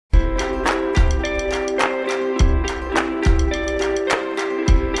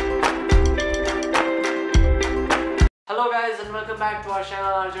Hello guys and welcome back to our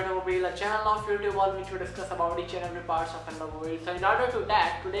channel Automobile, a channel of YouTube on which we discuss about each and every parts of an automobile. So in order to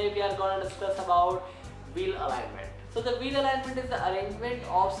that, today we are going to discuss about wheel alignment. So the wheel alignment is the arrangement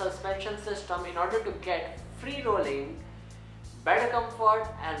of suspension system in order to get free rolling, better comfort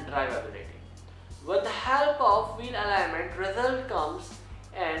and drivability. With the help of wheel alignment, result comes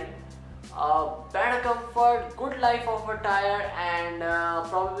in better comfort, good life of a tire, and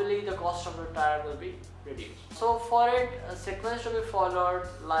probably the cost of the tire will be reduced. So for it, a sequence to be followed,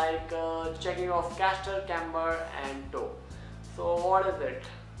 like checking of caster, camber and toe. So what is it?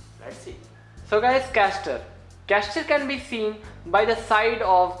 Let's see. So guys, caster can be seen by the side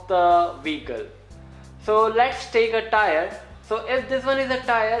of the vehicle. So let's take a tire. So if this one is a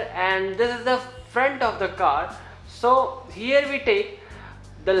tire and this is the front of the car, so here we take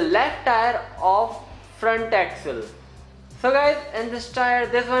the left tire of front axle. So guys, in this tire,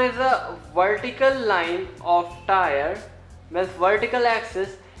 this one is a vertical line of tire, means vertical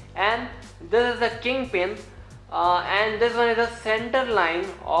axis, and this is the kingpin, and this one is a center line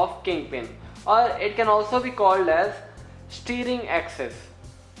of kingpin, or it can also be called as steering axis.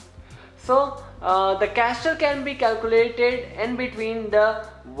 So the caster can be calculated in between the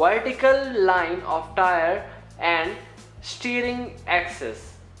vertical line of tire and steering axis.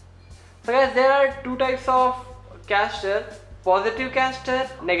 So guys, there are two types of caster: positive caster,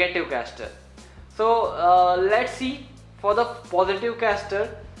 negative caster. So let's see for the positive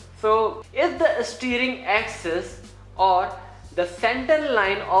caster. So if the steering axis or the center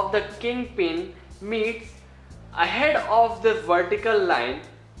line of the kingpin meets ahead of this vertical line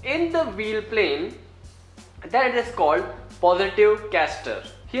in the wheel plane, then it is called positive caster.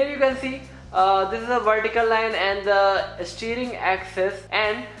 Here you can see this is a vertical line and the steering axis,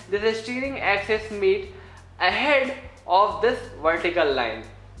 and this steering axis meet ahead of this vertical line.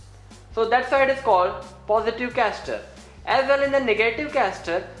 So that's why it is called positive caster. As well, in the negative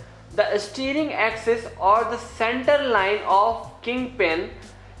caster, the steering axis or the center line of kingpin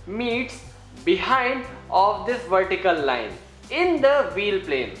meets behind of this vertical line in the wheel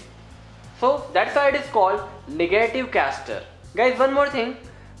plane. So that's why it is called negative caster. Guys, one more thing,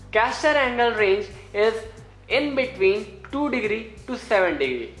 caster angle range is in between 2 degree to 7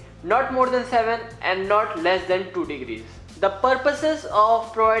 degree, not more than 7 and not less than 2 degrees. The purposes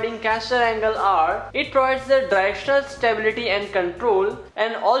of providing caster angle are: it provides the directional stability and control,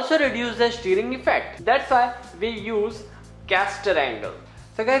 and also reduce the steering effect. That's why we use caster angle.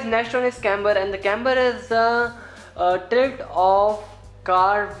 So guys, next one is camber, and the camber is the tilt of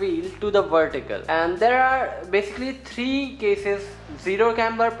car wheel to the vertical, and there are basically three cases: zero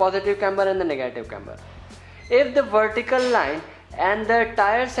camber, positive camber and the negative camber. If the vertical line and the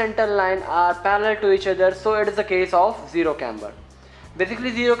tire center line are parallel to each other, so it is a case of zero camber. Basically,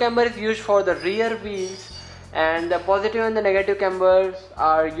 zero camber is used for the rear wheels, and the positive and the negative cambers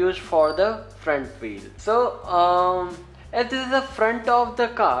are used for the front wheel. So if this is the front of the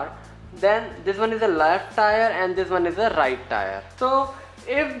car, then this one is the left tire and this one is the right tire. So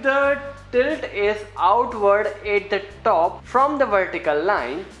if the tilt is outward at the top from the vertical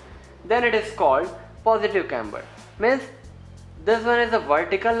line, then it is called positive camber. Means this one is a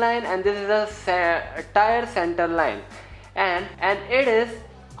vertical line and this is a tire center line, and it is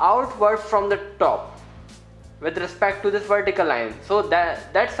outward from the top with respect to this vertical line. So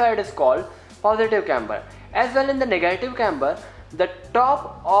that's why it is called positive camber. As well, in the negative camber, the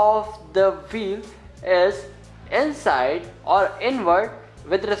top of the wheel is inside or inward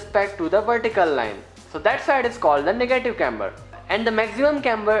with respect to the vertical line. So that's why it is called the negative camber. And the maximum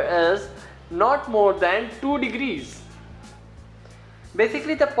camber is not more than 2 degrees.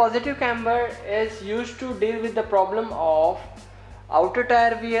 Basically, the positive camber is used to deal with the problem of outer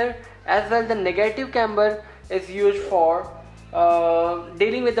tire wear. As well, the negative camber is used for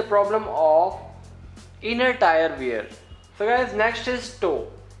dealing with the problem of inner tire wear. So guys, next is toe,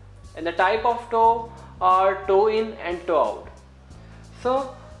 and the type of toe are toe in and toe out.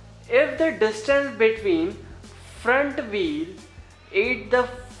 So if the distance between front wheel at the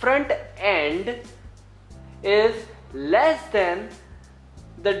front end is less than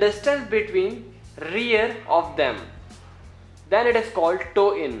the distance between rear of them, then it is called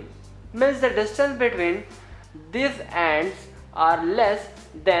toe in. Means the distance between these ends are less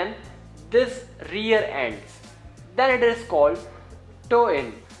than this rear ends, then it is called toe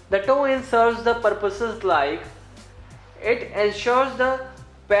in. The toe in serves the purposes like: it ensures the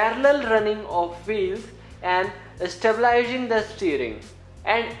parallel running of wheels and stabilizing the steering.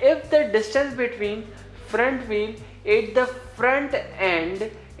 And if the distance between front wheel at the front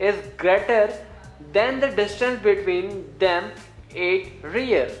end is greater than the distance between them at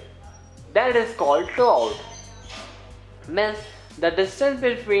rear, that is called toe out. means the distance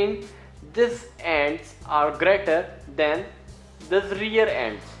between these ends are greater than these rear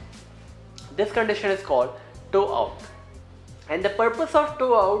ends. This condition is called toe out. And the purpose of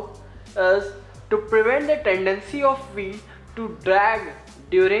toe out is to prevent the tendency of wheel to drag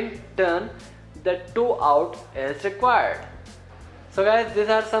during turn. The toe out is required. So guys, these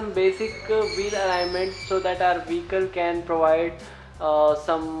are some basic wheel alignments so that our vehicle can provide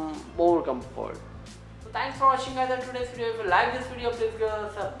some more comfort. So thanks for watching guys on today's video. If you like this video, please give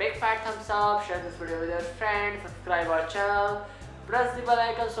us a big fat thumbs up, share this video with your friends, subscribe our channel, press the bell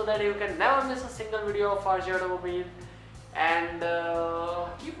icon so that you can never miss a single video of our automobile, and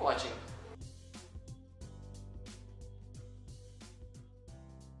keep watching.